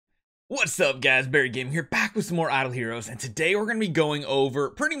What's up guys, Barry Gaming here, back with some more Idle Heroes, and today we're going to be going over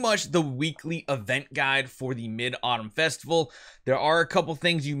pretty much the weekly event guide for the Mid-Autumn Festival. There are a couple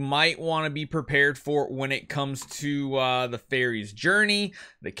things you might want to be prepared for when it comes to the Fairy's Journey,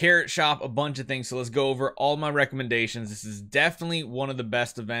 the Carrot Shop, a bunch of things, so let's go over all my recommendations. This is definitely one of the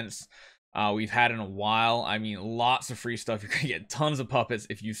best events we've had in a while. I mean, lots of free stuff. You're gonna get tons of puppets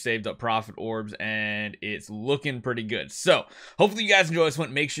if you saved up profit orbs, and it's looking pretty good. So hopefully you guys enjoy this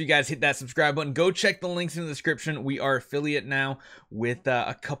one. Make sure you guys hit that subscribe button. Go check the links in the description. We are affiliate now with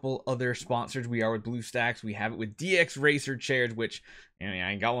a couple other sponsors. We are with BlueStacks. We have it with DX Racer chairs, which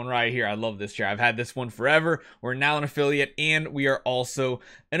I got one right here. I love this chair. I've had this one forever. We're now an affiliate, and we are also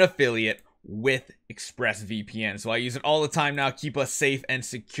an affiliate with ExpressVPN, so I use it all the time now, keep us safe and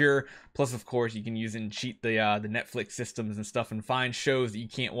secure. Plus, of course, you can use it and cheat the Netflix systems and stuff and find shows that you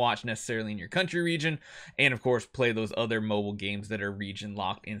can't watch necessarily in your country region, and of course play those other mobile games that are region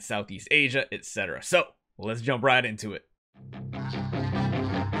locked in Southeast Asia, etc. So let's jump right into it.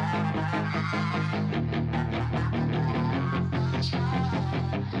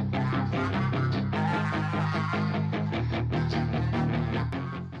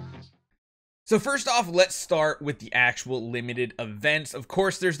 So first off, let's start with the actual limited events. Of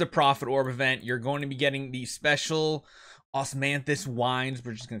course, there's the Profit Orb event. You're going to be getting the special Osmanthus wines,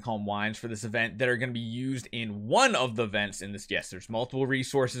 we're just going to call them wines for this event, that are going to be used in one of the events in this. Yes, there's multiple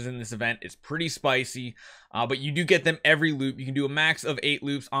resources in this event. It's pretty spicy, but you do get them every loop. You can do a max of 8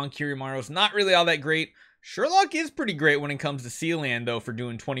 loops on Kirimaros. Not really all that great. Sherlock is pretty great when it comes to Sealand, though, for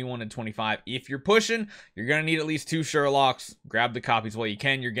doing 21 and 25. If you're pushing, you're going to need at least 2 Sherlocks. Grab the copies while you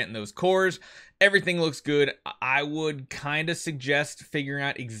can. You're getting those cores. Everything looks good. I would kind of suggest figuring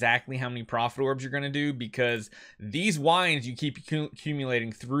out exactly how many profit orbs you're going to do, because these wines you keep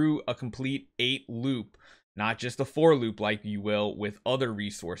accumulating through a complete 8 loop. Not just a 4 loop like you will with other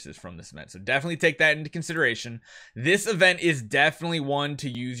resources from this event. So definitely take that into consideration. This event is definitely one to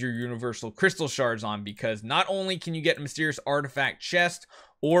use your universal crystal shards on, because not only can you get a mysterious artifact chest,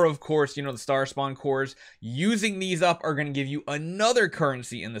 or of course, the star spawn cores, using these up are going to give you another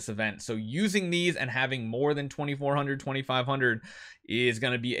currency in this event. So using these and having more than 2,400, 2,500 is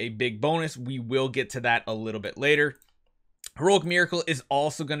going to be a big bonus. We will get to that a little bit later. Heroic Miracle is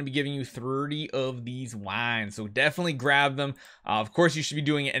also going to be giving you 30 of these wines, so definitely grab them. Of course, you should be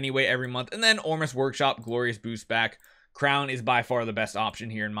doing it anyway every month. And then Ormus Workshop, Glorious Boost Back. Crown is by far the best option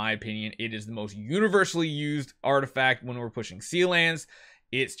here, in my opinion. It is the most universally used artifact when we're pushing Sea Lands.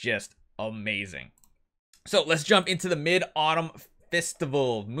 It's just amazing. So let's jump into the Mid-Autumn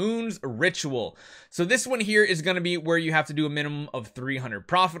Festival, Moon's Ritual. So this one here is going to be where you have to do a minimum of 300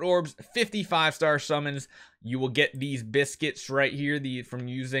 profit orbs, 50 5-star summons. You will get these biscuits right here from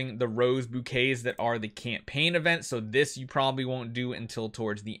using the rose bouquets that are the campaign event. So this you probably won't do until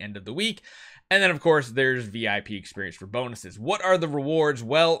towards the end of the week. And then of course there's VIP experience for bonuses. What are the rewards?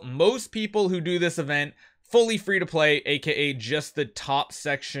 Well, most people who do this event fully free to play, aka just the top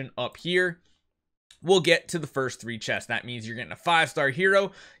section up here, we'll get to the first 3 chests. That means you're getting a 5-star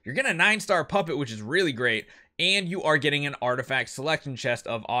hero, you're getting a 9-star puppet, which is really great, and you are getting an artifact selection chest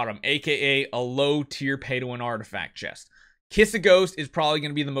of Autumn, aka a low tier pay to win artifact chest. Kiss a Ghost is probably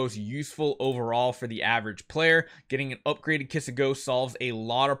going to be the most useful overall for the average player. Getting an upgraded Kiss a Ghost solves a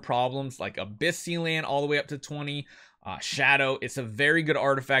lot of problems, like Abyss Sea Land all the way up to 20. Shadow, it's a very good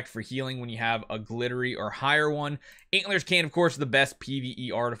artifact for healing when you have a glittery or higher one. Antlers Can, of course, the best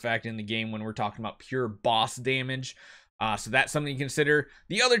PvE artifact in the game when we're talking about pure boss damage. So that's something to consider.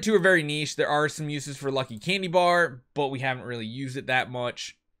 The other 2 are very niche. There are some uses for Lucky Candy Bar, but we haven't really used it that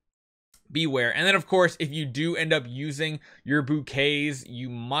much. Beware. And then, of course, if you do end up using your bouquets, you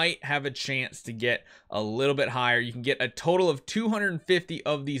might have a chance to get a little bit higher. You can get a total of 250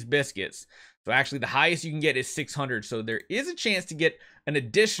 of these biscuits. So actually the highest you can get is 600. So there is a chance to get an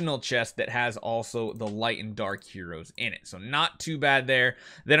additional chest that has also the light and dark heroes in it. So not too bad there.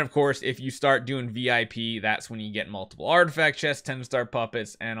 Then of course, if you start doing VIP, that's when you get multiple artifact chests, 10-star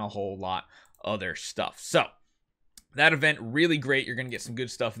puppets, and a whole lot other stuff. So that event, really great. You're going to get some good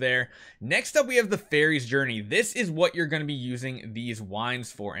stuff there. Next up, we have the Fairy's Journey. This is what you're going to be using these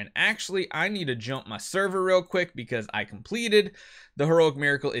wines for. And actually, I need to jump my server real quick because I completed the Heroic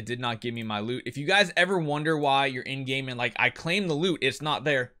Miracle. It did not give me my loot. If you guys ever wonder why you're in game and like, I claim the loot, it's not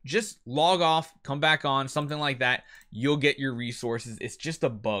there, just log off, come back on, something like that. You'll get your resources. It's just a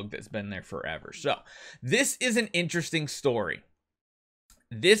bug that's been there forever. So this is an interesting story.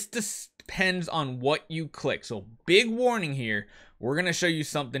 This depends on what you click. So big warning here, we're going to show you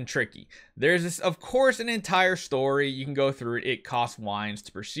something tricky. There's this, of course, an entire story. You can go through it. It costs wines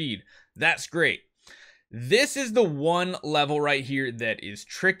to proceed. That's great. This is the one level right here that is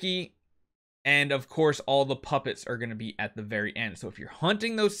tricky. And of course, all the puppets are going to be at the very end. So if you're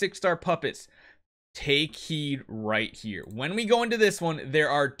hunting those 6-star puppets, take heed right here. When we go into this one, there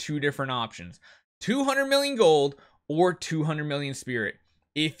are two different options: 200 million gold or 200 million spirit.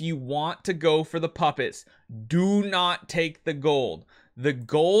 If you want to go for the puppets, do not take the gold. The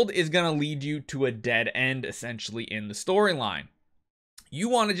gold is going to lead you to a dead end, essentially, in the storyline. You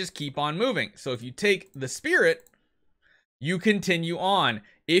want to just keep on moving. So if you take the spirit, you continue on.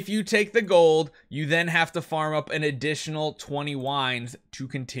 If you take the gold, you then have to farm up an additional 20 wines to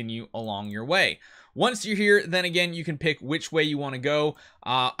continue along your way. Once you're here, then again, you can pick which way you want to go.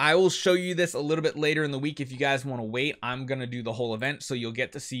 I will show you this a little bit later in the week. If you guys want to wait, I'm going to do the whole event, so you'll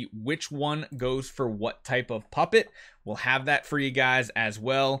get to see which one goes for what type of puppet. We'll have that for you guys as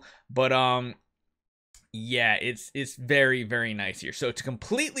well. But yeah, it's very, very nice here. So to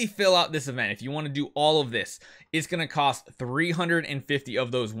completely fill out this event, if you want to do all of this, it's going to cost 350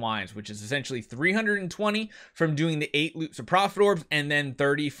 of those wines, which is essentially 320 from doing the 8 loops of profit orbs, and then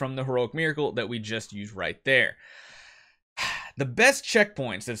 30 from the heroic miracle that we just used right there. The best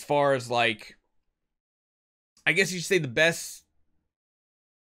checkpoints, as far as, like, I guess you should say the best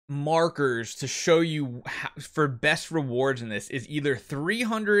markers to show you for best rewards in this, is either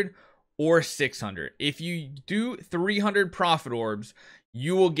 300 or 600. If you do 300 profit orbs,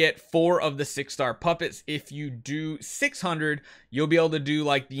 you will get 4 of the 6-star puppets. If you do 600, you'll be able to do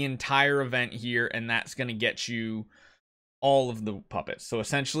like the entire event here, and that's going to get you all of the puppets. So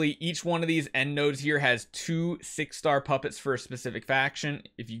essentially, each one of these end nodes here has 2 6-star puppets for a specific faction.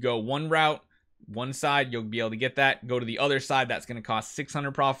 If you go one route, one side, you'll be able to get that. Go to the other side, that's going to cost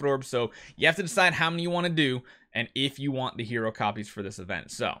 600 profit orbs. So you have to decide how many you want to do, and if you want the hero copies for this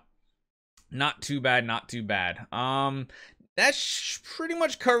event. So not too bad, not too bad. That pretty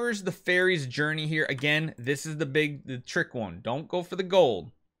much covers the fairies journey here. Again, this is the trick one. Don't go for the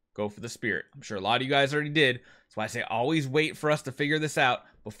gold, go for the spirit. I'm sure a lot of you guys already did. That's why I say always wait for us to figure this out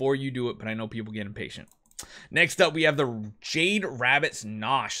before you do it, but I know people get impatient. Next up, we have the Jade Rabbit's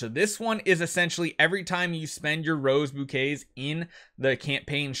Nosh. So this one is essentially every time you spend your rose bouquets in the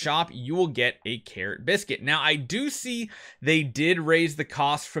campaign shop, you will get a carrot biscuit. Now, I do see they did raise the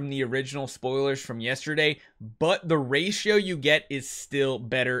cost from the original spoilers from yesterday, but the ratio you get is still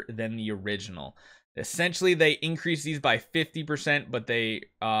better than the original. Essentially, they increase these by 50%, but they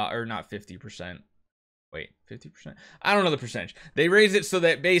are not 50%. Wait, 50%? I don't know the percentage. They raise it so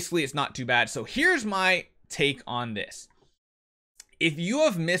that basically it's not too bad. So here's my take on this. If you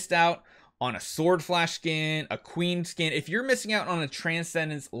have missed out on a Sword Flash skin, a Queen skin, if you're missing out on a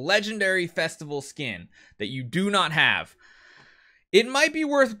Transcendence Legendary Festival skin that you do not have, it might be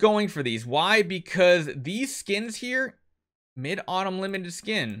worth going for these. Why? Because these skins here, Mid-Autumn Limited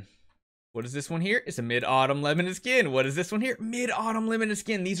Skin. What is this one here? It's a Mid-Autumn Limited Skin. What is this one here? Mid-Autumn Limited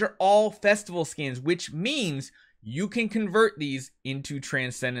Skin. These are all festival skins, which means you can convert these into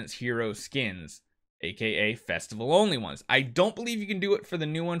Transcendence Hero skins, aka festival only ones. I don't believe you can do it for the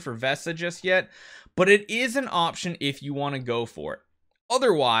new one for Vesta just yet, but it is an option if you want to go for it.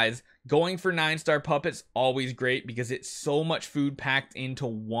 Otherwise, going for 9-star puppets, always great because it's so much food packed into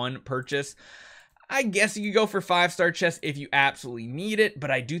one purchase. I guess you could go for 5-star chests if you absolutely need it,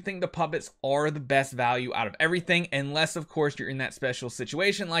 but I do think the puppets are the best value out of everything, unless, of course, you're in that special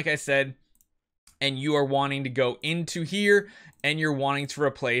situation, like I said, and you are wanting to go into here and you're wanting to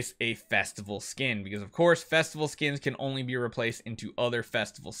replace a festival skin, because, of course, festival skins can only be replaced into other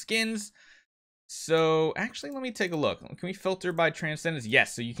festival skins. So, actually, let me take a look. Can we filter by Transcendence?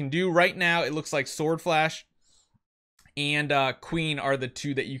 Yes, so you can do right now, it looks like Sword Flash and Queen are the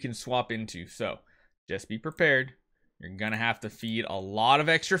 2 that you can swap into, so just be prepared. You're gonna have to feed a lot of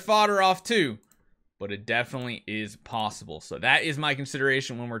extra fodder off too, but it definitely is possible. So that is my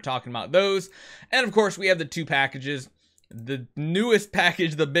consideration when we're talking about those. And of course, we have the 2 packages. The newest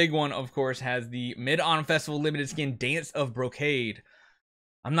package, the big one, of course, has the Mid-Autumn Festival Limited Skin Dance of Brocade.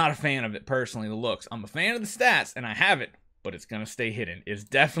 I'm not a fan of it personally, the looks. I'm a fan of the stats, and I have it, but it's gonna stay hidden. It's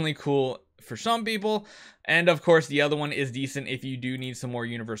definitely cool for some people, and of course the other one is decent if you do need some more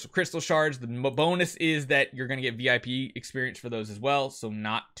universal crystal shards. The bonus is that you're gonna get VIP experience for those as well, so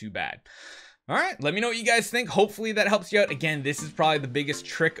not too bad. All right, let me know what you guys think. Hopefully that helps you out. Again, this is probably the biggest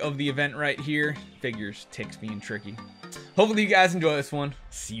trick of the event right here. Figures, Tix being tricky. Hopefully you guys enjoy this one.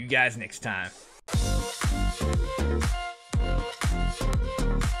 See you guys next time.